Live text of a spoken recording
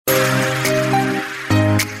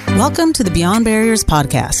Welcome to the Beyond Barriers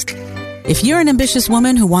podcast. If you're an ambitious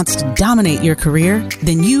woman who wants to dominate your career,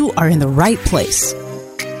 then you are in the right place.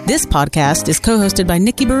 This podcast is co-hosted by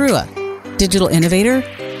Nikki Barua, digital innovator,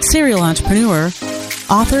 serial entrepreneur,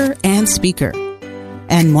 author, and speaker,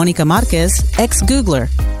 and Monica Marquez, ex-Googler,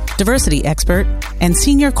 diversity expert, and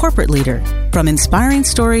senior corporate leader. From inspiring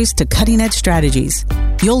stories to cutting-edge strategies,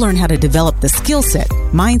 you'll learn how to develop the skill set,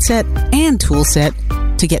 mindset, and tool set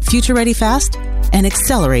to get future-ready fast and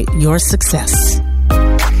accelerate your success.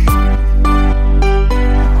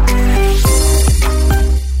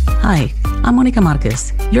 Hi, I'm Monica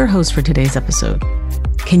Marquez, your host for today's episode.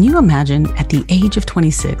 Can you imagine at the age of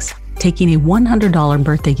 26, taking a $100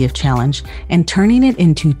 birthday gift challenge and turning it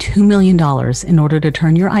into $2 million in order to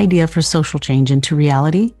turn your idea for social change into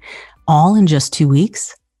reality, all in just 2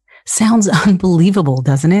 weeks? Sounds unbelievable,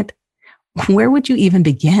 doesn't it? Where would you even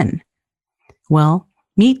begin? Well,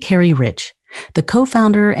 meet Carrie Rich, the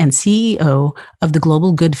co-founder and CEO of the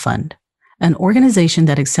Global Good Fund, an organization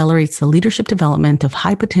that accelerates the leadership development of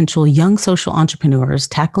high-potential young social entrepreneurs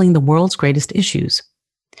tackling the world's greatest issues.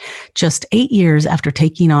 Just 8 years after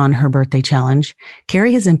taking on her birthday challenge,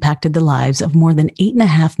 Carrie has impacted the lives of more than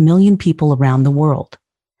 8.5 million people around the world.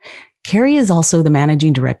 Carrie is also the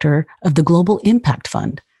managing director of the Global Impact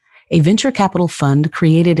Fund, a venture capital fund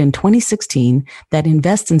created in 2016 that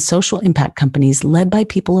invests in social impact companies led by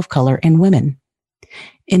people of color and women.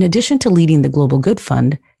 In addition to leading the Global Good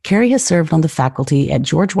Fund, Carrie has served on the faculty at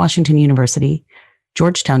George Washington University,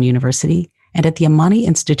 Georgetown University, and at the Amani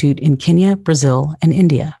Institute in Kenya, Brazil, and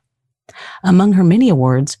India. Among her many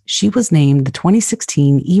awards, she was named the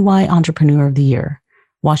 2016 EY Entrepreneur of the Year,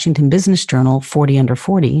 Washington Business Journal 40 Under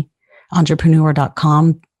 40,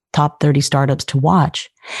 Entrepreneur.com Top 30 Startups to Watch,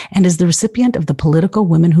 and is the recipient of the Political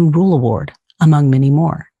Women Who Rule Award, among many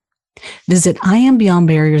more. Visit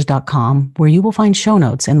IamBeyondBarriers.com, where you will find show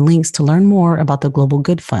notes and links to learn more about the Global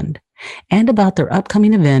Good Fund and about their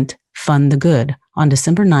upcoming event, Fund the Good, on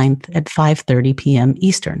December 9th at 5:30 p.m.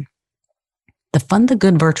 Eastern. The Fund the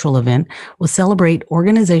Good virtual event will celebrate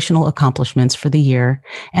organizational accomplishments for the year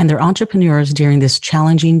and their entrepreneurs during this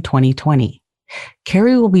challenging 2020.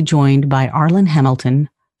 Carrie will be joined by Arlen Hamilton,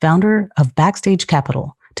 founder of Backstage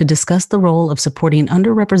Capital, to discuss the role of supporting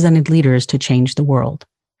underrepresented leaders to change the world.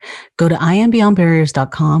 Go to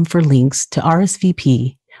IamBeyondBarriers.com for links to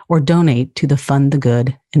RSVP or donate to the Fund the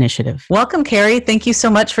Good initiative. Welcome, Carrie. Thank you so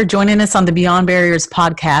much for joining us on the Beyond Barriers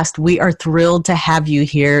podcast. We are thrilled to have you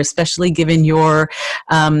here, especially given your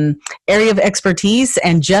area of expertise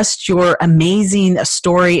and just your amazing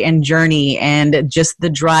story and journey and just the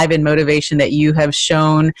drive and motivation that you have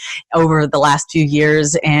shown over the last few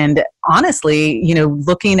years. And honestly,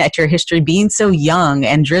 looking at your history, being so young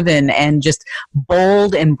and driven and just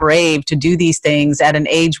bold and brave to do these things at an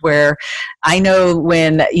age where I know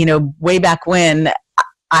when, way back when,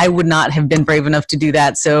 I would not have been brave enough to do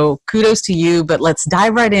that. So kudos to you, but let's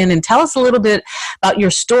dive right in and tell us a little bit about your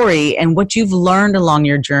story and what you've learned along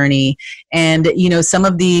your journey and, some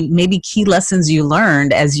of the maybe key lessons you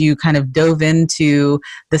learned as you kind of dove into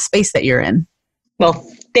the space that you're in. Well,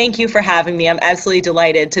 thank you for having me. I'm absolutely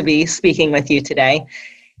delighted to be speaking with you today.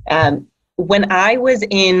 When I was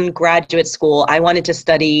in graduate school, I wanted to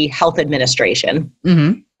study health administration.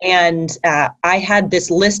 Mm-hmm. And I had this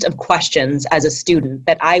list of questions as a student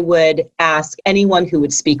that I would ask anyone who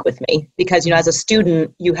would speak with me. Because, as a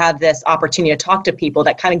student, you have this opportunity to talk to people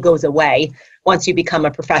that kind of goes away once you become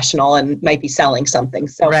a professional and might be selling something.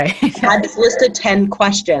 So right. I had this list of 10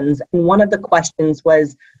 questions. And one of the questions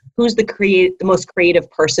was, who's the most creative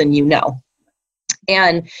person you know?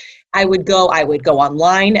 And I would go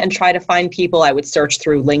online and try to find people. I would search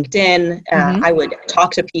through LinkedIn. I would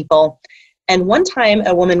talk to people. And one time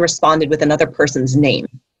a woman responded with another person's name.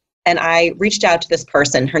 And I reached out to this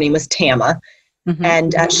person. Her name was Tama. Mm-hmm.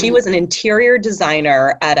 And she was an interior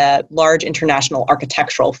designer at a large international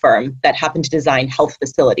architectural firm that happened to design health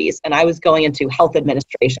facilities. And I was going into health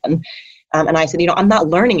administration. And I said, I'm not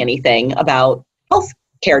learning anything about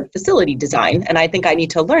healthcare facility design. And I think I need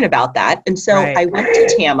to learn about that. And so I went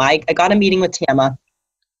to Tama. I got a meeting with Tama.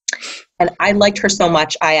 And I liked her so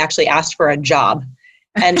much, I actually asked for a job.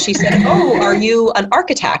 And she said, "Oh, are you an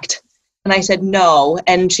architect?" And I said, "No."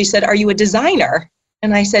 And she said, "Are you a designer?"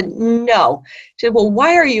 And I said, "No." She said, "Well,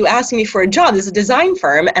 why are you asking me for a job? This is a design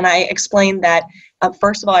firm." And I explained that,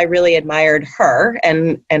 first of all, I really admired her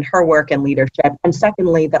and her work and leadership. And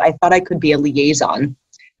secondly, that I thought I could be a liaison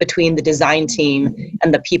between the design team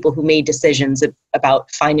and the people who made decisions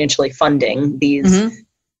about financially funding these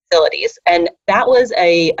facilities. And that was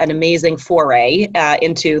an amazing foray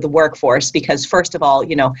into the workforce because, first of all,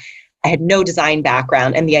 I had no design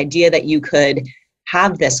background, and the idea that you could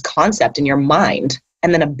have this concept in your mind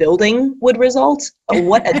and then a building would result,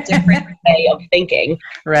 what a different way of thinking.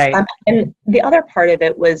 Right. And the other part of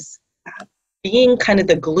it was being kind of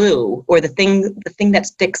the glue or the thing that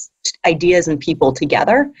sticks ideas and people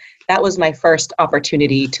together. That was my first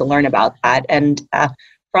opportunity to learn about that. And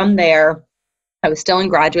from there, I was still in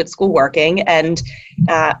graduate school working, and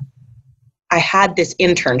I had this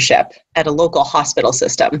internship at a local hospital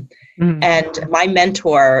system. Mm-hmm. And my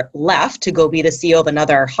mentor left to go be the CEO of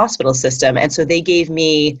another hospital system. And so they gave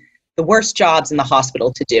me the worst jobs in the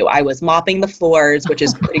hospital to do. I was mopping the floors, which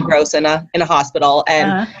is pretty gross in a hospital,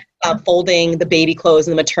 and folding the baby clothes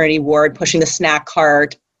in the maternity ward, pushing the snack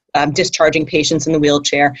cart, discharging patients in the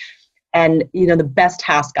wheelchair. And, the best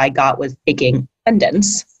task I got was taking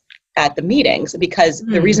attendance at the meetings, because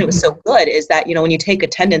the reason it was so good is that, when you take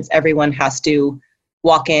attendance, everyone has to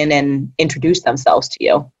walk in and introduce themselves to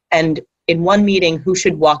you. And in one meeting, who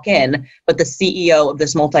should walk in but the CEO of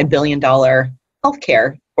this multi-billion-dollar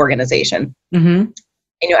healthcare organization? Mm-hmm.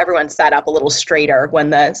 Everyone sat up a little straighter when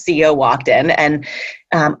the CEO walked in. And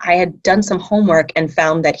I had done some homework and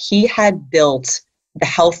found that he had built the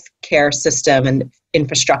healthcare system and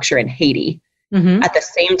infrastructure in Haiti. Mm-hmm. At the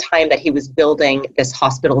same time that he was building this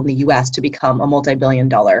hospital in the US to become a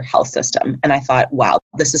multi-billion-dollar health system. And I thought, wow,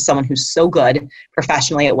 this is someone who's so good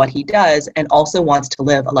professionally at what he does and also wants to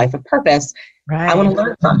live a life of purpose. Right. I want to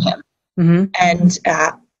learn from him. Mm-hmm. And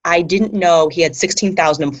I didn't know he had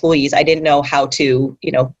 16,000 employees. I didn't know how to,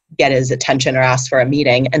 get his attention or ask for a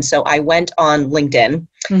meeting. And so I went on LinkedIn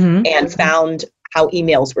and found how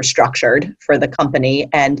emails were structured for the company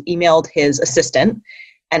and emailed his assistant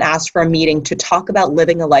and asked for a meeting to talk about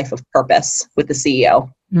living a life of purpose with the CEO.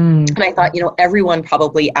 And I thought, everyone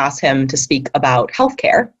probably asked him to speak about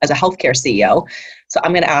healthcare as a healthcare CEO. So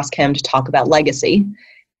I'm going to ask him to talk about legacy.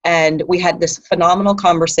 And we had this phenomenal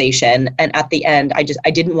conversation. And at the end, I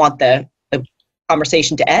didn't want the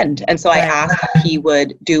conversation to end. And so I asked if he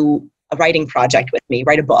would do a writing project with me,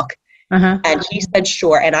 write a book. And he said,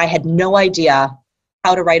 sure. And I had no idea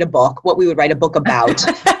how to write a book, what we would write a book about.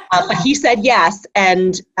 But he said yes,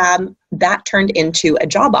 and that turned into a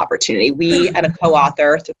job opportunity. We and a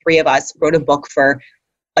co-author, the three of us, wrote a book for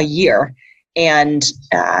a year, and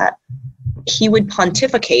he would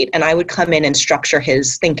pontificate, and I would come in and structure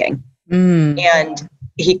his thinking. And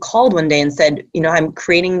he called one day and said, I'm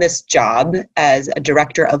creating this job as a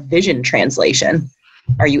director of vision translation.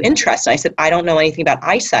 Are you interested? I said, I don't know anything about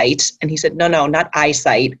eyesight. And he said, no, not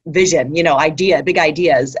eyesight, vision, big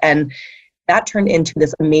ideas. And that turned into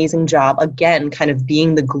this amazing job, again, kind of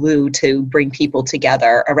being the glue to bring people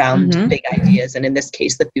together around big ideas, and in this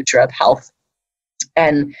case, the future of health.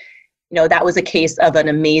 And, that was a case of an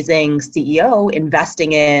amazing CEO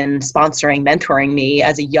investing in, sponsoring, mentoring me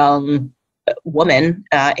as a young woman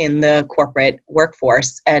in the corporate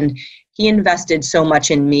workforce. And he invested so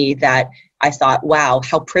much in me that I thought, wow,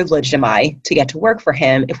 how privileged am I to get to work for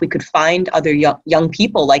him? If we could find other young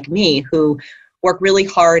people like me who work really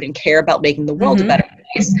hard and care about making the world a better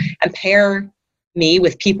place, and pair me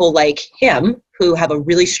with people like him who have a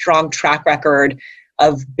really strong track record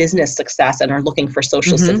of business success and are looking for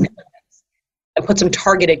social significance, and put some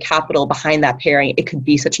targeted capital behind that pairing, it could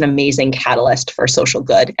be such an amazing catalyst for social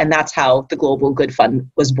good. And that's how the Global Good Fund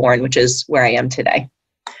was born, which is where I am today.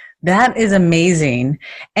 That is amazing.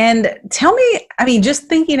 And tell me, just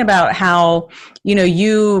thinking about how,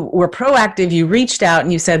 you were proactive, you reached out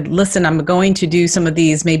and you said, listen, I'm going to do some of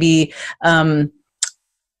these maybe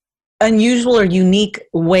unusual or unique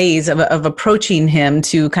ways of approaching him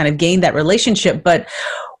to kind of gain that relationship. But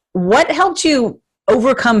what helped you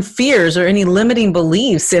overcome fears or any limiting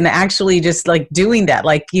beliefs in actually just like doing that?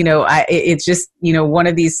 Like, it's just, one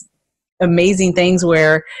of these amazing things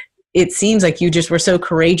where it seems like you just were so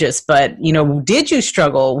courageous, but, did you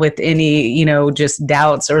struggle with any, just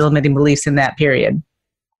doubts or limiting beliefs in that period?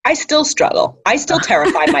 I still struggle. I still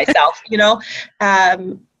terrify myself, I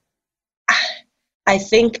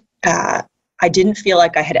think I didn't feel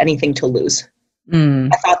like I had anything to lose.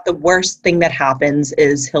 I thought the worst thing that happens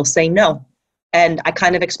is he'll say no. And I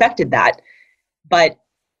kind of expected that. But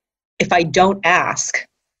if I don't ask,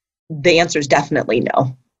 the answer is definitely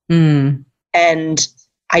no. And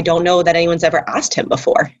I don't know that anyone's ever asked him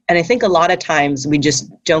before. And I think a lot of times we just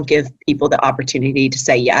don't give people the opportunity to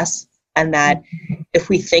say yes. And that if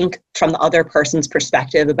we think from the other person's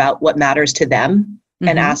perspective about what matters to them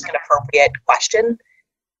and ask an appropriate question,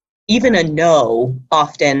 even a no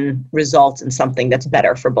often results in something that's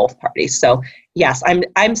better for both parties. So yes,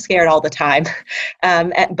 I'm scared all the time.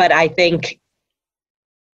 But I think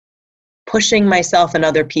pushing myself and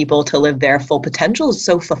other people to live their full potential is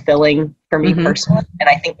so fulfilling for me personally, and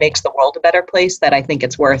I think makes the world a better place, that I think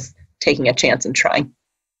it's worth taking a chance and trying.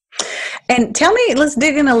 And tell me, let's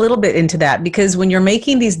dig in a little bit into that, because when you're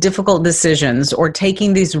making these difficult decisions or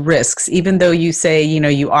taking these risks, even though you say,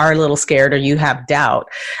 you are a little scared or you have doubt,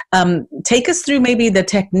 take us through maybe the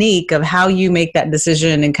technique of how you make that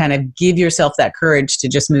decision and kind of give yourself that courage to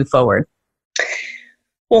just move forward.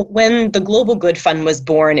 Well, when the Global Good Fund was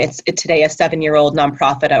born, it's today a 7-year-old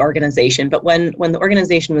nonprofit organization. But when the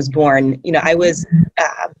organization was born, I was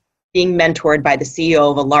being mentored by the CEO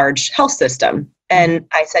of a large health system. And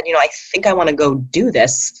I said, I think I want to go do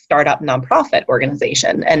this startup nonprofit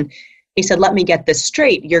organization. And he said, let me get this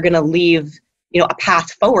straight. You're going to leave, a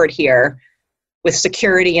path forward here with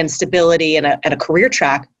security and stability and a career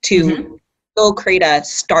track to go create a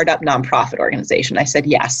startup nonprofit organization. I said,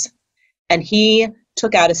 yes. And he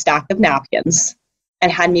took out a stack of napkins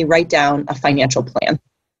and had me write down a financial plan,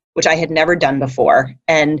 which I had never done before.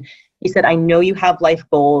 And he said, I know you have life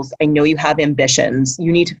goals. I know you have ambitions.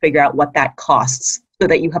 You need to figure out what that costs so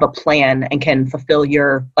that you have a plan and can fulfill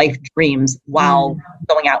your life dreams while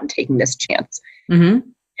going out and taking this chance.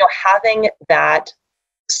 Having that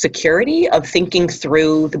security of thinking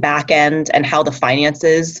through the back end and how the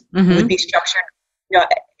finances would be structured,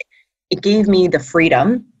 it gave me the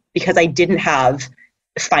freedom, because I didn't have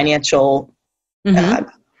financial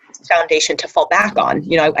foundation to fall back on.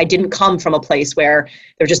 I didn't come from a place where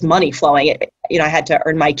there's just money flowing. I had to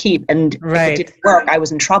earn my keep, and if it didn't work, I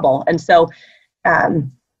was in trouble. And so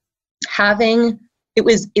it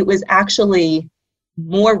was actually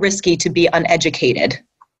more risky to be uneducated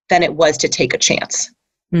than it was to take a chance.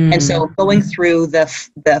 And so going through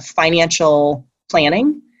the financial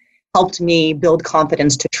planning helped me build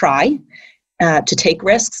confidence to try, to take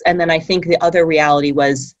risks. And then I think the other reality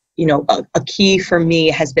was, a key for me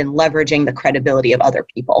has been leveraging the credibility of other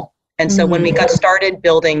people. And so when we got started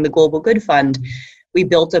building the Global Good Fund, we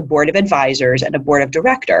built a board of advisors and a board of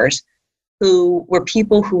directors who were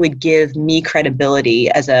people who would give me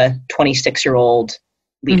credibility as a 26-year-old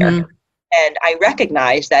leader. And I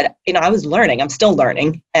recognized that, I was learning, I'm still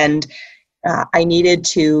learning. And I needed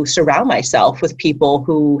to surround myself with people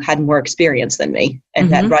who had more experience than me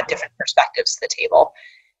and that brought different perspectives to the table.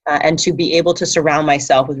 And to be able to surround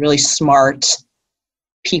myself with really smart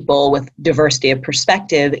people with diversity of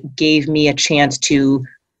perspective gave me a chance to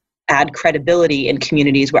add credibility in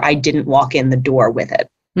communities where I didn't walk in the door with it.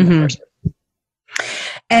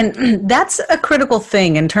 And that's a critical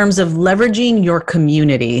thing in terms of leveraging your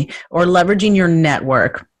community or leveraging your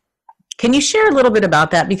network. Can you share a little bit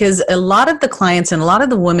about that? Because a lot of the clients and a lot of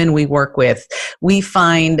the women we work with, we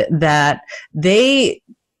find that they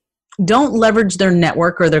don't leverage their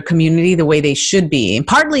network or their community the way they should be. And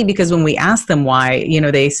partly because when we ask them why,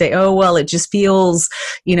 they say, oh, well, it just feels,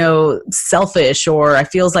 selfish, or I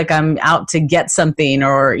feels like I'm out to get something,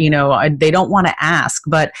 or, they don't want to ask.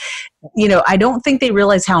 But, I don't think they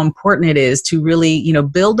realize how important it is to really,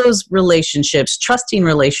 build those relationships, trusting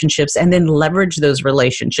relationships, and then leverage those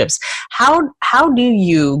relationships. How do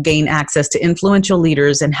you gain access to influential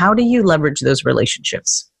leaders, and how do you leverage those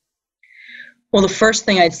relationships? Well, the first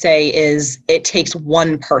thing I'd say is it takes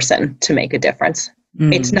one person to make a difference.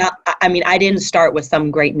 It's not, I didn't start with some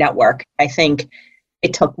great network. I think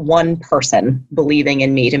it took one person believing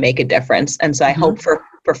in me to make a difference. And so I hope for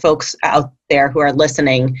folks out there who are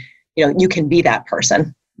listening, you can be that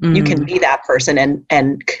person. You can be that person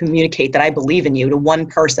and communicate that I believe in you to one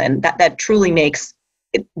person. That truly makes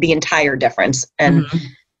the entire difference. And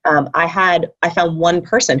I found one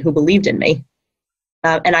person who believed in me.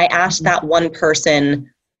 And I asked that one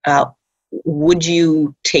person, would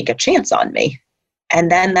you take a chance on me? And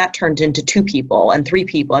then that turned into 2 people and 3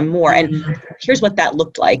 people and more. And here's what that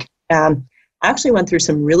looked like. I actually went through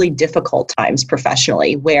some really difficult times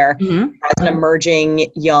professionally where as an emerging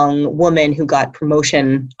young woman who got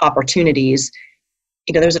promotion opportunities,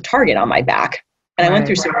 there's a target on my back. And I went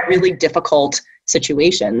through some really difficult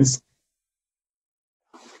situations.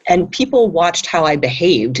 And people watched how I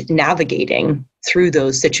behaved navigating through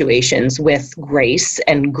those situations with grace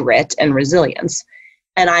and grit and resilience.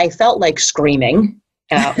 And I felt like screaming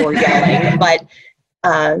or yelling, but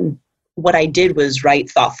what I did was write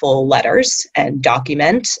thoughtful letters and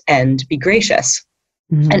document and be gracious.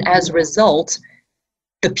 And as a result,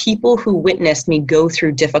 the people who witnessed me go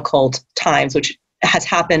through difficult times, which has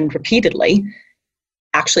happened repeatedly,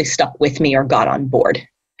 actually stuck with me or got on board.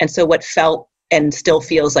 And so what felt and still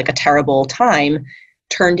feels like a terrible time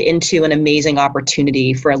turned into an amazing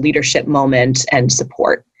opportunity for a leadership moment and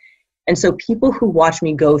support. And so people who watched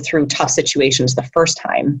me go through tough situations the first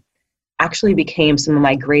time actually became some of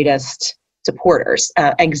my greatest supporters.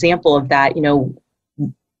 Example of that,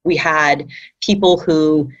 we had people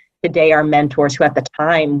who today are mentors who at the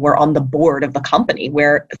time were on the board of the company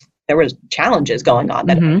where there was challenges going on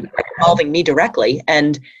that were involving me directly.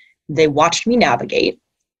 And they watched me navigate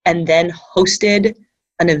and then hosted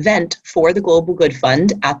an event for the Global Good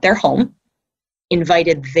Fund at their home,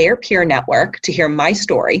 invited their peer network to hear my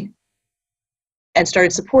story, and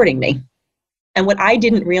started supporting me. And what I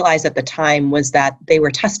didn't realize at the time was that they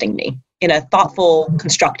were testing me in a thoughtful,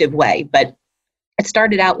 constructive way. But it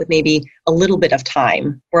started out with maybe a little bit of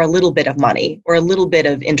time or a little bit of money or a little bit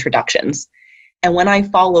of introductions. And when I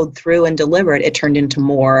followed through and delivered, it turned into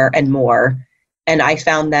more and more. And I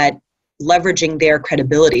found that leveraging their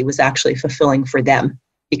credibility was actually fulfilling for them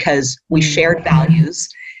because we shared values.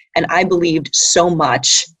 And I believed so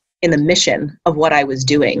much in the mission of what I was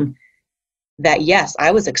doing that, yes,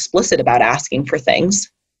 I was explicit about asking for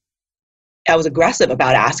things. I was aggressive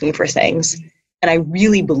about asking for things. And I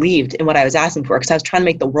really believed in what I was asking for because I was trying to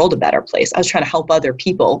make the world a better place. I was trying to help other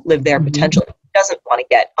people live their potential. Who doesn't want to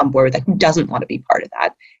get on board with that? Who doesn't want to be part of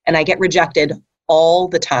that? And I get rejected all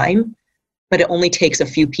the time, but it only takes a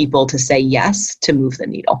few people to say yes to move the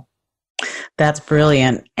needle. That's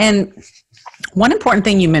brilliant. And one important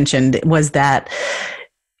thing you mentioned was that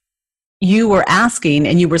you were asking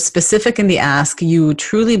and you were specific in the ask. You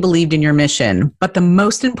truly believed in your mission. But the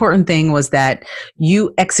most important thing was that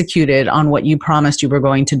you executed on what you promised you were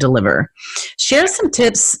going to deliver. Share some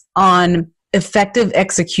tips on effective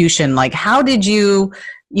execution. Like, how did you,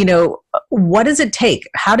 what does it take?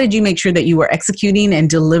 How did you make sure that you were executing and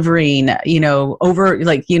delivering,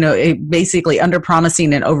 basically under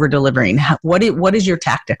promising and over delivering? What is your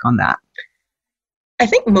tactic on that? I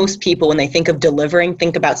think most people, when they think of delivering,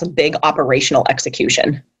 think about some big operational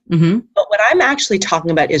execution. Mm-hmm. But what I'm actually talking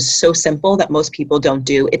about is so simple that most people don't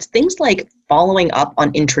do. It's things like following up on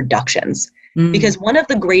introductions. Mm-hmm. Because one of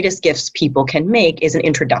the greatest gifts people can make is an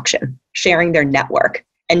introduction, sharing their network.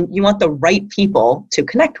 And you want the right people to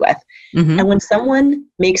connect with. Mm-hmm. And when someone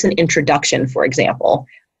makes an introduction, for example,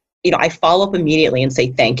 I follow up immediately and say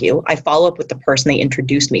thank you. I follow up with the person they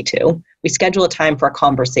introduced me to. We schedule a time for a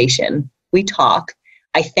conversation. We talk.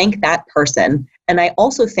 I thank that person. And I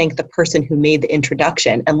also thank the person who made the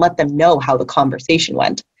introduction and let them know how the conversation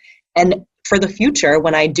went. And for the future,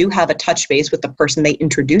 when I do have a touch base with the person they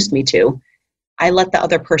introduced me to, I let the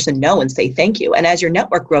other person know and say thank you. And as your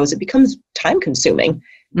network grows, it becomes time consuming,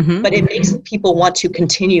 but it makes people want to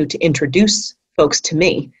continue to introduce folks to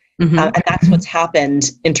me. And that's what's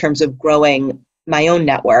happened in terms of growing my own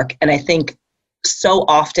network. And I think so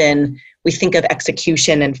often we think of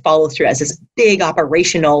execution and follow through as this big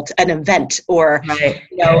operational, an event or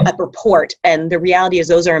a report. And the reality is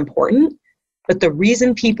those are important. But the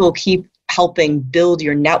reason people keep helping build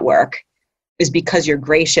your network is because you're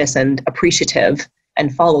gracious and appreciative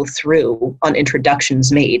and follow through on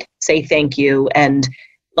introductions made. Say thank you and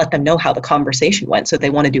let them know how the conversation went so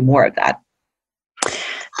they want to do more of that.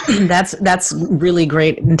 That's really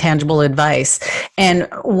great and tangible advice. And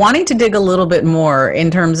wanting to dig a little bit more in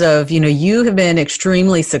terms of, you have been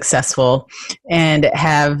extremely successful and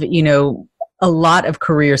have, a lot of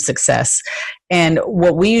career success. And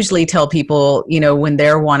what we usually tell people, when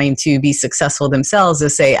they're wanting to be successful themselves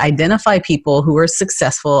is say, identify people who are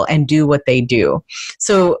successful and do what they do.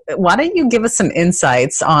 So why don't you give us some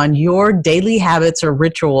insights on your daily habits or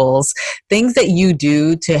rituals, things that you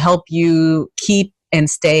do to help you keep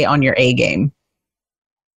and stay on your A game?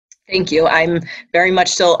 Thank you. I'm very much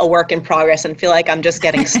still a work in progress and feel like I'm just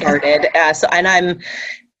getting started.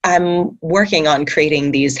 I'm working on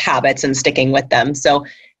creating these habits and sticking with them. So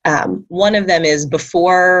one of them is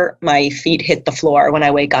before my feet hit the floor when I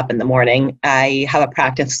wake up in the morning, I have a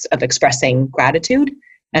practice of expressing gratitude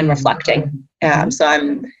and reflecting. So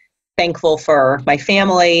I'm thankful for my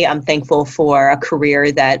family. I'm thankful for a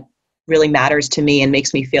career that really matters to me and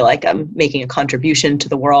makes me feel like I'm making a contribution to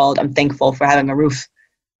the world. I'm thankful for having a roof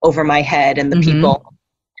over my head and the people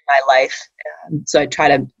in my life. So I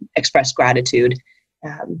try to express gratitude.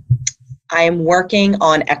 I am working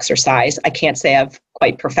on exercise. I can't say I've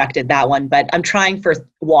quite perfected that one, but I'm trying for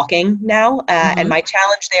walking now. And my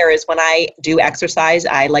challenge there is when I do exercise,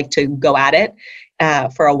 I like to go at it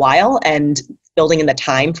for a while, and building in the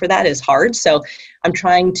time for that is hard. So I'm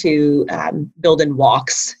trying to build in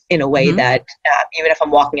walks in a way that even if I'm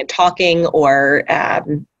walking and talking or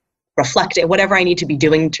reflecting, whatever I need to be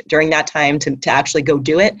doing during that time to actually go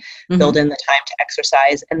do it, build in the time to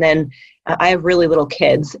exercise. And then I have really little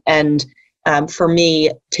kids. And for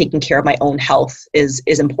me, taking care of my own health is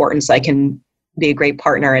important so I can be a great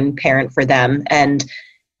partner and parent for them. And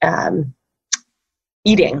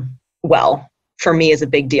eating well for me is a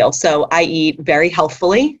big deal. So I eat very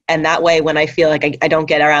healthfully. And that way, when I feel like I don't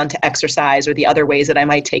get around to exercise or the other ways that I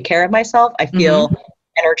might take care of myself, I feel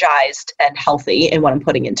energized and healthy in what I'm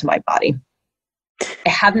putting into my body. I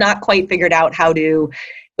have not quite figured out how to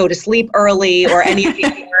go to sleep early or any of the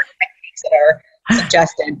other techniques that are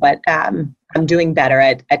suggested, but I'm doing better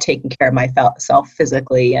at taking care of myself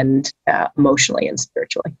physically and emotionally and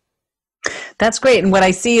spiritually. That's great. And what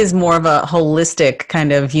I see is more of a holistic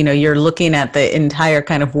kind of, you're looking at the entire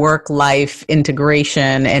kind of work-life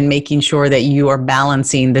integration and making sure that you are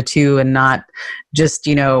balancing the two and not just,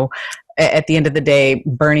 at the end of the day,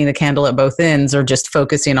 burning the candle at both ends or just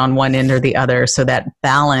focusing on one end or the other. So that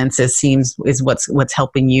balance is what's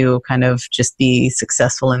helping you kind of just be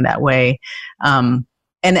successful in that way. And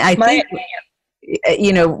I think,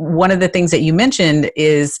 one of the things that you mentioned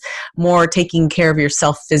is more taking care of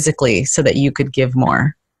yourself physically so that you could give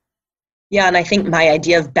more. Yeah. And I think my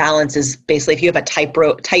idea of balance is basically if you have a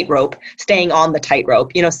tightrope, staying on the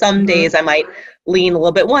tightrope. Some days I might lean a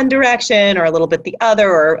little bit one direction or a little bit the other,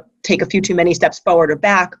 or take a few too many steps forward or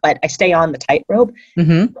back, but I stay on the tightrope.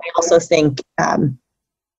 I also think,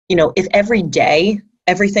 if every day,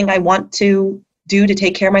 everything I want to do to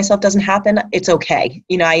take care of myself doesn't happen, it's okay.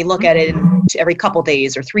 I look at it every couple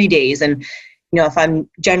days or 3 days. And, if I'm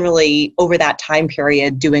generally over that time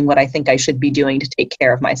period doing what I think I should be doing to take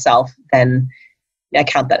care of myself, then I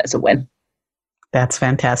count that as a win. That's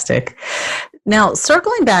fantastic. Now,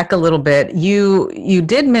 circling back a little bit, you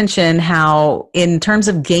did mention how in terms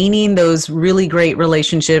of gaining those really great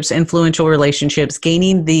relationships, influential relationships,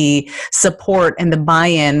 gaining the support and the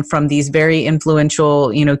buy-in from these very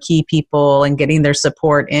influential, key people and getting their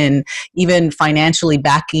support in even financially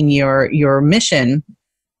backing your mission.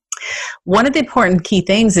 One of the important key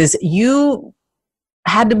things is you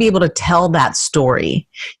had to be able to tell that story.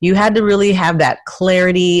 You had to really have that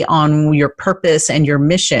clarity on your purpose and your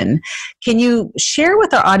mission. Can you share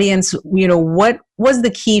with our audience, what was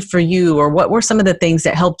the key for you, or what were some of the things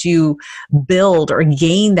that helped you build or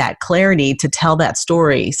gain that clarity to tell that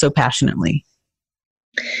story so passionately?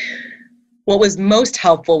 What was most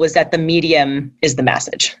helpful was that the medium is the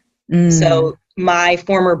message. So my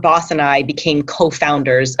former boss and I became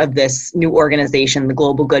co-founders of this new organization, the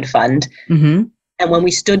Global Good Fund. And when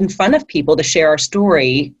we stood in front of people to share our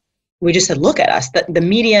story, we just said, look at us. The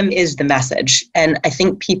medium is the message. And I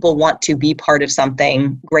think people want to be part of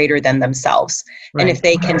something greater than themselves. Right. And if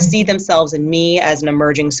they can see themselves in me as an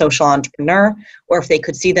emerging social entrepreneur, or if they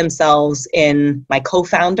could see themselves in my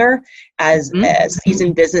co-founder as a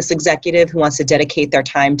seasoned business executive who wants to dedicate their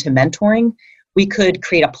time to mentoring, we could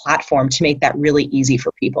create a platform to make that really easy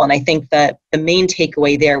for people. And I think that the main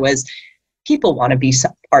takeaway there was people want to be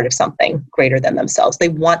part of something greater than themselves. They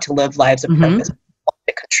want to live lives of purpose,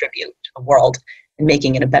 to contribute to the world and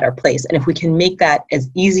making it a better place. And if we can make that as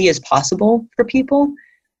easy as possible for people,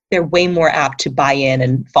 they're way more apt to buy in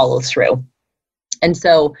and follow through. And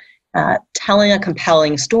so telling a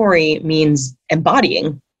compelling story means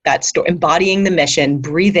embodying that story, embodying the mission,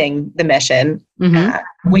 breathing the mission,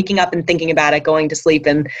 waking up and thinking about it, going to sleep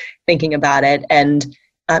and thinking about it, and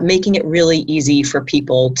making it really easy for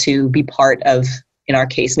people to be part of, in our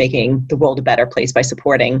case, making the world a better place by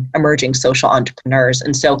supporting emerging social entrepreneurs.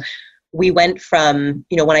 And so we went from,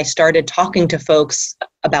 when I started talking to folks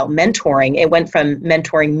about mentoring, it went from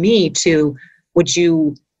mentoring me to, would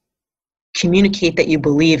you communicate that you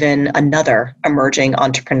believe in another emerging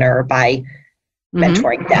entrepreneur by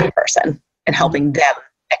mentoring that person and helping them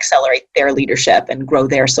accelerate their leadership and grow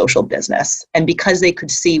their social business. And because they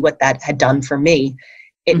could see what that had done for me,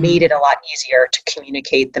 it made it a lot easier to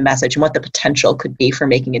communicate the message and what the potential could be for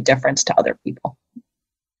making a difference to other people.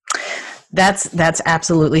 That's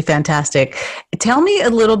absolutely fantastic. Tell me a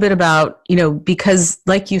little bit about, because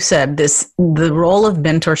like you said, the role of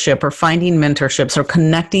mentorship or finding mentorships or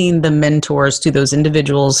connecting the mentors to those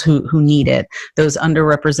individuals who need it, those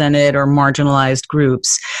underrepresented or marginalized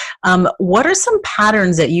groups. What are some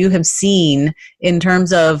patterns that you have seen in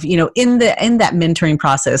terms of, in that mentoring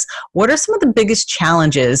process? What are some of the biggest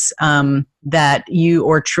challenges that you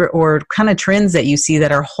or kind of trends that you see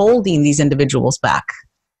that are holding these individuals back?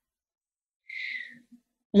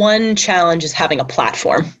 One challenge is having a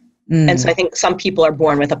platform. And so I think some people are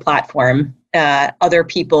born with a platform. Other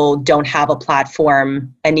people don't have a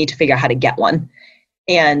platform and need to figure out how to get one.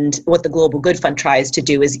 And what the Global Good Fund tries to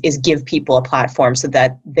do is give people a platform so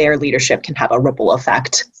that their leadership can have a ripple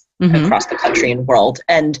effect across the country and world.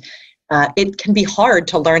 And it can be hard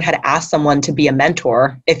to learn how to ask someone to be a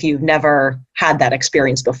mentor if you've never had that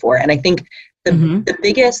experience before. And I think the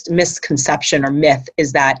biggest misconception or myth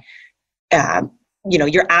is that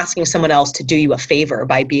you're asking someone else to do you a favor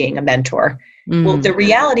by being a mentor. Well, the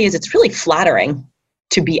reality is it's really flattering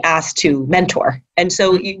to be asked to mentor. And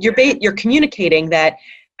so you're communicating that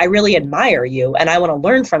I really admire you and I want to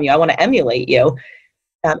learn from you. I want to emulate you.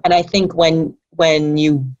 And I think when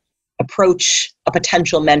you approach a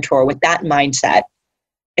potential mentor with that mindset,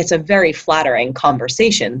 it's a very flattering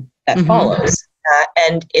conversation that follows.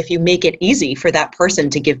 And if you make it easy for that person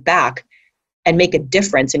to give back and make a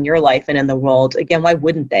difference in your life and in the world, again, why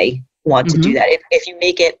wouldn't they want to do that? If you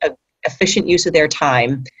make it an efficient use of their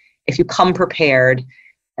time, if you come prepared,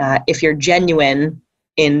 if you're genuine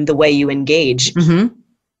in the way you engage,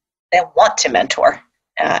 they want to mentor.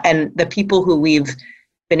 And the people who we've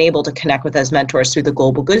been able to connect with as mentors through the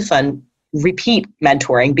Global Good Fund repeat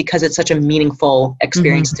mentoring because it's such a meaningful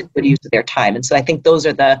experience to good use of their time. And so I think those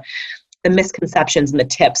are the misconceptions and the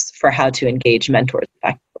tips for how to engage mentors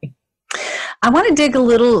effectively. I want to dig a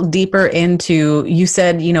little deeper into, you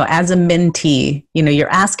said, as a mentee,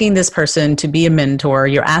 you're asking this person to be a mentor,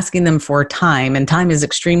 you're asking them for time, and time is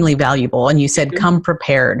extremely valuable. And you said, come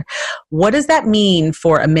prepared. What does that mean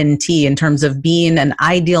for a mentee in terms of being an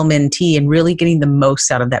ideal mentee and really getting the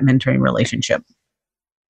most out of that mentoring relationship?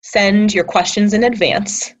 Send your questions in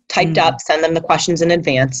advance, typed up, send them the questions in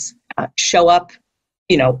advance, show up,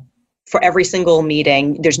 for every single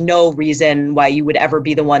meeting. There's no reason why you would ever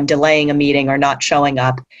be the one delaying a meeting or not showing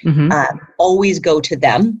up. Always go to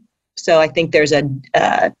them. So I think there's an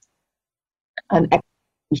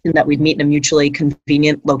expectation that we'd meet in a mutually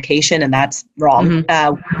convenient location, and that's wrong.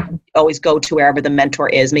 Always go to wherever the mentor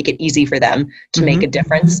is, make it easy for them to make a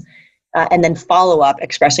difference. And then follow up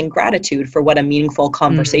expressing gratitude for what a meaningful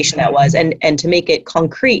conversation that was. And to make it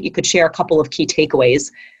concrete, you could share a couple of key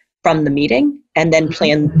takeaways from the meeting and then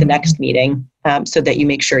plan the next meeting so that you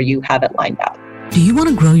make sure you have it lined up. Do you want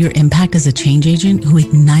to grow your impact as a change agent who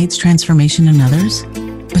ignites transformation in others,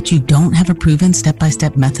 but you don't have a proven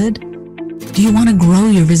step-by-step method? Do you want to grow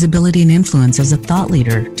your visibility and influence as a thought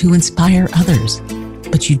leader to inspire others,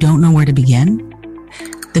 but you don't know where to begin?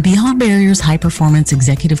 The Beyond Barriers High Performance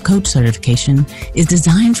Executive Coach Certification is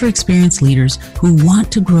designed for experienced leaders who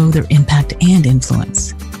want to grow their impact and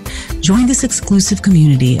influence. Join this exclusive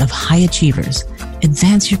community of high achievers,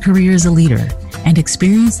 advance your career as a leader, and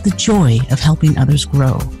experience the joy of helping others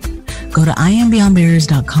grow. Go to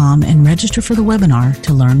IamBeyondBarriers.com and register for the webinar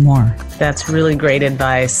to learn more. That's really great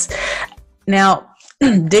advice. Now,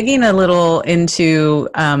 digging a little into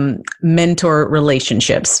mentor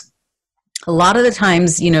relationships. A lot of the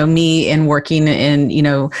times, me in working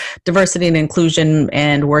in, diversity and inclusion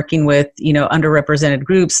and working with, underrepresented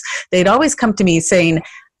groups, they'd always come to me saying,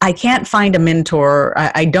 I can't find a mentor.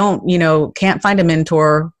 I don't, can't find a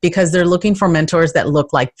mentor because they're looking for mentors that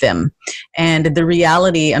look like them. And the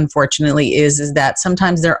reality, unfortunately, is that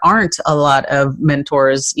sometimes there aren't a lot of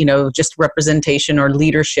mentors, just representation or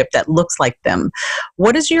leadership that looks like them.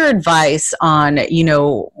 What is your advice on,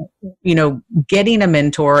 getting a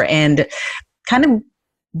mentor and kind of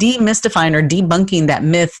demystifying or debunking that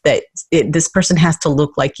myth that this person has to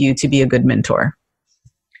look like you to be a good mentor?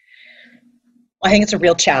 I think it's a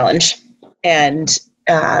real challenge, and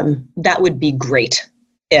that would be great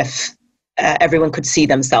if everyone could see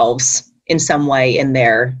themselves in some way in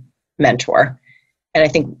their mentor. And I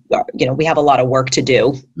think, we have a lot of work to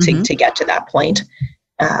do to get to that point.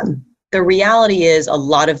 The reality is a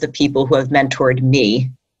lot of the people who have mentored me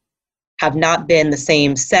have not been the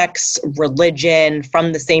same sex, religion,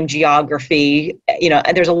 from the same geography,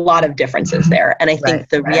 and there's a lot of differences there. And I think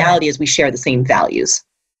the reality is we share the same values.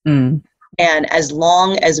 And as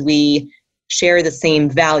long as we share the same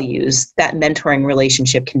values, that mentoring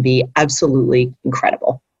relationship can be absolutely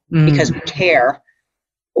incredible because we care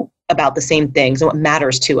about the same things, and what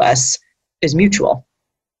matters to us is mutual.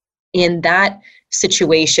 In that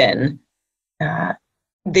situation,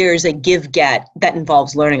 there's a give-get that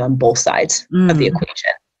involves learning on both sides of the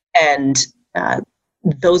equation. And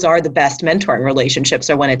those are the best mentoring relationships,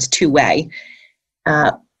 are when it's two-way.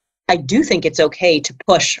 I do think it's okay to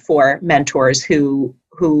push for mentors who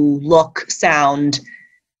look, sound,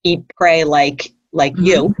 eat, pray like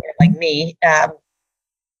you, like me.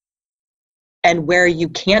 And where you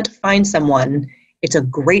can't find someone, it's a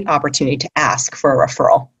great opportunity to ask for a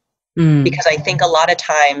referral. Because I think a lot of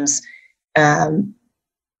times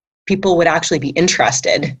people would actually be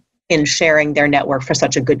interested in sharing their network for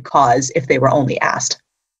such a good cause if they were only asked.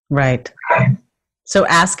 Right. So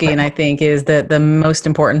asking, I think, is the most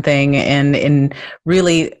important thing, and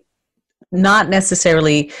really not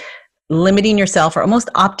necessarily limiting yourself or almost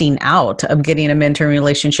opting out of getting a mentoring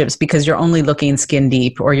relationships because you're only looking skin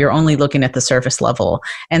deep or you're only looking at the surface level.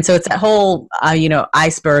 And so it's that whole,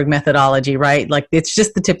 iceberg methodology, right? Like it's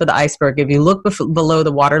just the tip of the iceberg. If you look below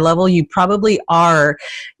the water level, you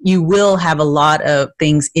will have a lot of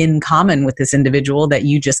things in common with this individual that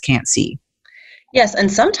you just can't see. Yes,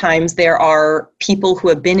 and sometimes there are people who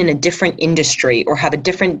have been in a different industry or have a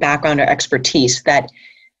different background or expertise that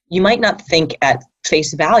you might not think at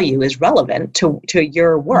face value is relevant to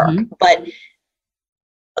your work. Mm-hmm. But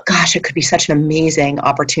gosh, it could be such an amazing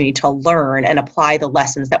opportunity to learn and apply the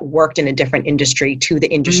lessons that worked in a different industry to the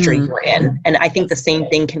industry you're in. And I think the same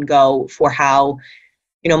thing can go for how,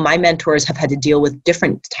 my mentors have had to deal with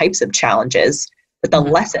different types of challenges. But the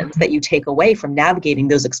lessons that you take away from navigating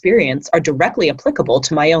those experiences are directly applicable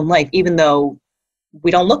to my own life, even though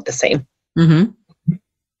we don't look the same. Mm-hmm.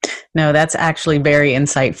 No, that's actually very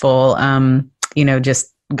insightful,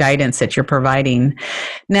 just guidance that you're providing.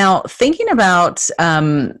 Now, thinking about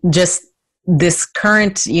just this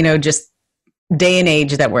current, just day and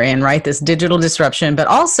age that we're in, right? This digital disruption, but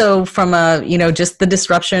also from just the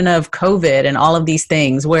disruption of COVID and all of these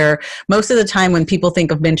things where most of the time when people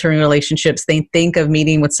think of mentoring relationships, they think of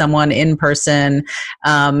meeting with someone in person,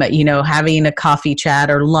 having a coffee chat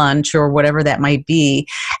or lunch or whatever that might be.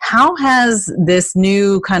 How has this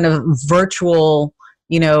new kind of virtual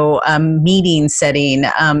meeting setting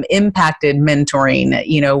impacted mentoring?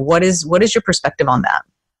 What is your perspective on that?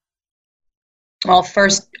 I'll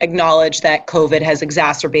first acknowledge that COVID has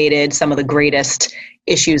exacerbated some of the greatest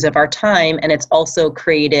issues of our time, and it's also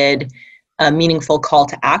created a meaningful call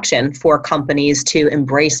to action for companies to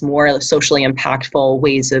embrace more socially impactful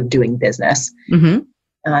ways of doing business.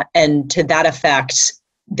 Mm-hmm. And to that effect,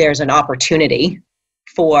 there's an opportunity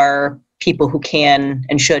for people who can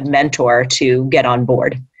and should mentor to get on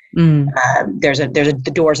board. Mm.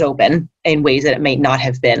 The doors open in ways that it may not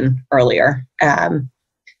have been earlier.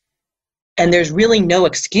 And there's really no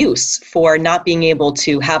excuse for not being able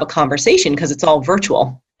to have a conversation because it's all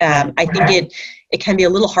virtual. I think it can be a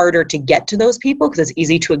little harder to get to those people because it's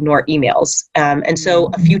easy to ignore emails. And so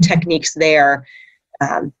a few techniques there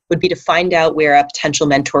would be to find out where a potential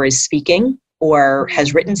mentor is speaking or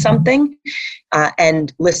has written something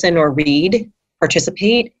and listen or read,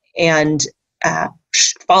 participate, and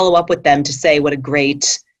follow up with them to say what a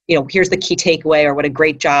great, here's the key takeaway, or what a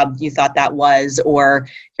great job you thought that was, or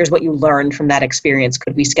here's what you learned from that experience.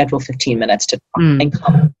 Could we schedule 15 minutes to talk and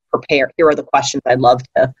come prepare? Here are the questions I'd love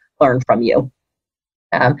to learn from you.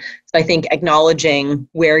 So I think acknowledging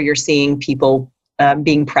where you're seeing people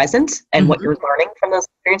being present and what you're learning from those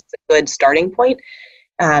experiences is a good starting point.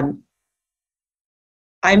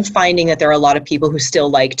 I'm finding that there are a lot of people who still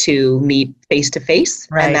like to meet face-to-face,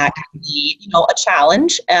 right. And that can be, a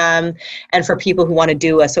challenge. And for people who want to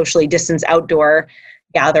do a socially distanced outdoor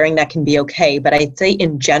gathering, that can be okay. But I'd say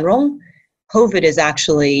in general, COVID is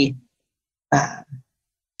actually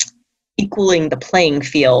equaling the playing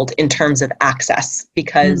field in terms of access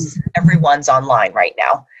because everyone's online right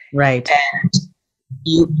now. Right.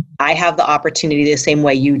 And I have the opportunity the same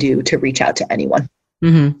way you do to reach out to anyone.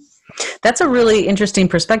 Mm-hmm. That's a really interesting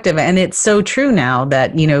perspective. And it's so true now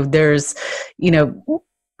that, there's,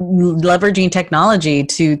 leveraging technology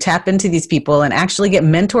to tap into these people and actually get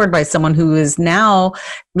mentored by someone who is now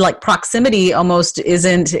like proximity almost is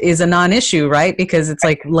a non-issue, right? Because it's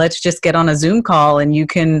like, let's just get on a Zoom call and you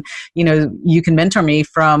can mentor me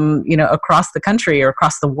from, across the country or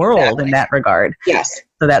across the world in that regard. Yes.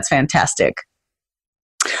 So that's fantastic.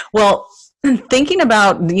 Well, thinking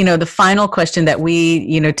about, the final question that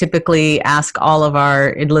we, typically ask all of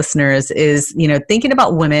our listeners is, thinking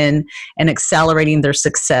about women and accelerating their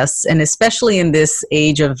success. And especially in this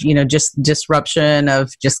age of, just disruption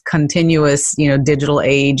of just continuous, digital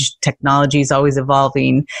age, technology is always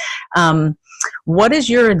evolving. What is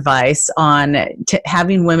your advice on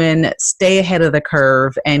having women stay ahead of the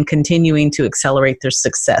curve and continuing to accelerate their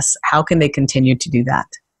success? How can they continue to do that?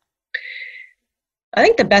 I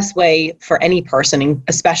think the best way for any person,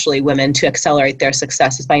 especially women, to accelerate their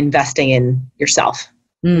success is by investing in yourself,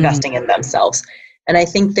 investing in themselves. And I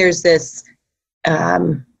think there's this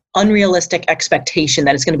unrealistic expectation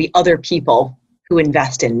that it's going to be other people who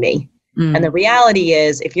invest in me. And the reality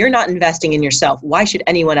is, if you're not investing in yourself, why should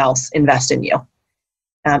anyone else invest in you?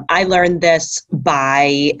 I learned this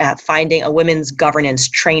by finding a women's governance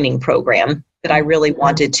training program that I really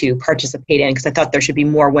wanted to participate in because I thought there should be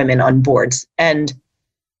more women on boards. And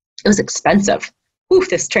it was expensive.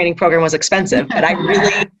 This training program was expensive, but I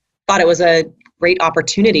really thought it was a great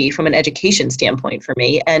opportunity from an education standpoint for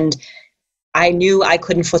me. And I knew I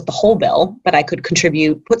couldn't foot the whole bill, but I could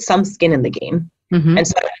contribute, put some skin in the game. And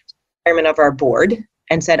so chairman of our board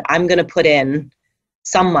and said, I'm going to put in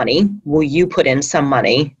some money. Will you put in some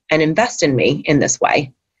money and invest in me in this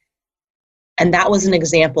way? And that was an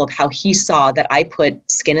example of how he saw that I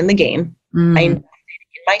put skin in the game. I invested in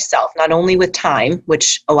myself, not only with time,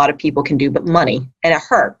 which a lot of people can do, but money. And it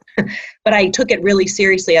hurt. But I took it really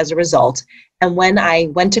seriously as a result. And when I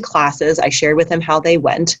went to classes, I shared with him how they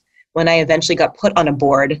went. When I eventually got put on a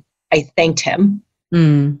board, I thanked him.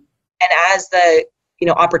 And as the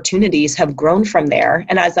opportunities have grown from there,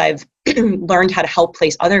 and as I've learned how to help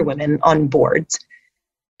place other women on boards,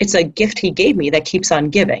 it's a gift he gave me that keeps on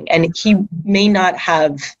giving. And he may not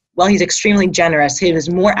have, he's extremely generous. He was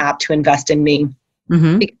more apt to invest in me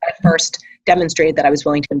because I first demonstrated that I was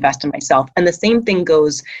willing to invest in myself. And the same thing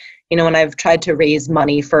goes, when I've tried to raise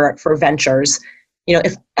money for ventures,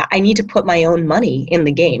 if I need to put my own money in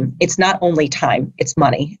the game, it's not only time, it's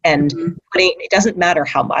money. And it doesn't matter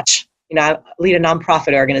how much. I lead a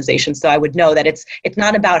nonprofit organization, so I would know that it's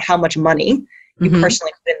not about how much money you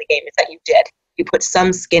personally put in the game. It's that you did. You put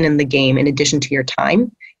some skin in the game in addition to your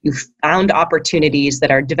time. You found opportunities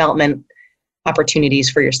that are development opportunities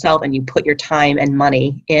for yourself, and you put your time and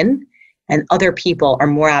money in. And other people are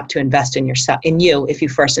more apt to invest in you if you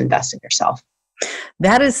first invest in yourself.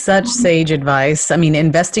 That is such sage advice. I mean,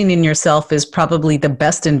 investing in yourself is probably the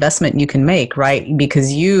best investment you can make, right?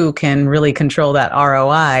 Because you can really control that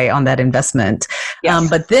ROI on that investment. Yes.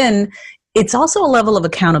 But then it's also a level of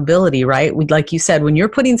accountability, right? Like you said, when you're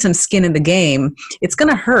putting some skin in the game, it's going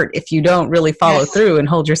to hurt if you don't really follow through and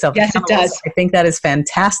hold yourself accountable. Yes, it does. I think that is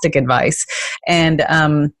fantastic advice. And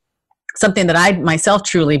something that I myself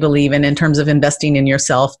truly believe in terms of investing in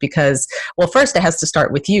yourself, because, first it has to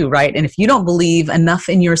start with you, right? And if you don't believe enough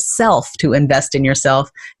in yourself to invest in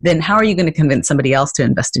yourself, then how are you going to convince somebody else to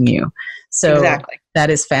invest in you? So exactly. That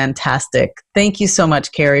is fantastic. Thank you so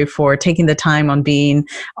much, Carrie, for taking the time on being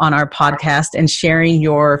on our podcast and sharing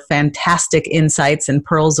your fantastic insights and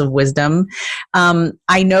pearls of wisdom.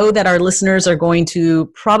 I know that our listeners are going to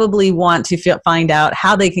probably want to find out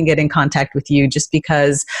how they can get in contact with you just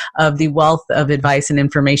because of the wealth of advice and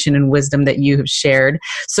information and wisdom that you have shared.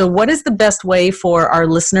 So what is the best way for our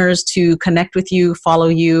listeners to connect with you, follow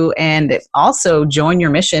you, and also join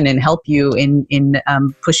your mission and help you in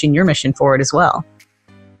pushing your mission forward as well?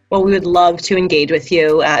 Well, we would love to engage with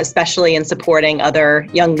you, especially in supporting other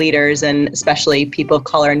young leaders and especially people of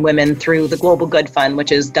color and women through the Global Good Fund,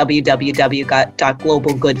 which is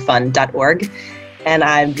www.globalgoodfund.org. And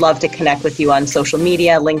I'd love to connect with you on social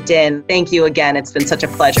media, LinkedIn. Thank you again. It's been such a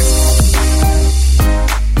pleasure.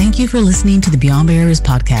 Thank you for listening to the Beyond Barriers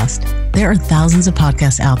podcast. There are thousands of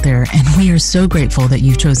podcasts out there, and we are so grateful that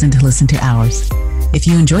you've chosen to listen to ours. If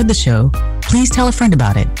you enjoyed the show, please tell a friend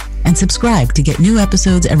about it and subscribe to get new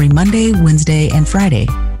episodes every Monday, Wednesday, and Friday.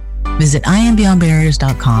 Visit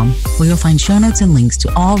IamBeyondBarriers.com, where you'll find show notes and links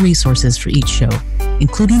to all resources for each show,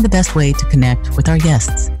 including the best way to connect with our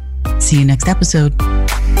guests. See you next episode.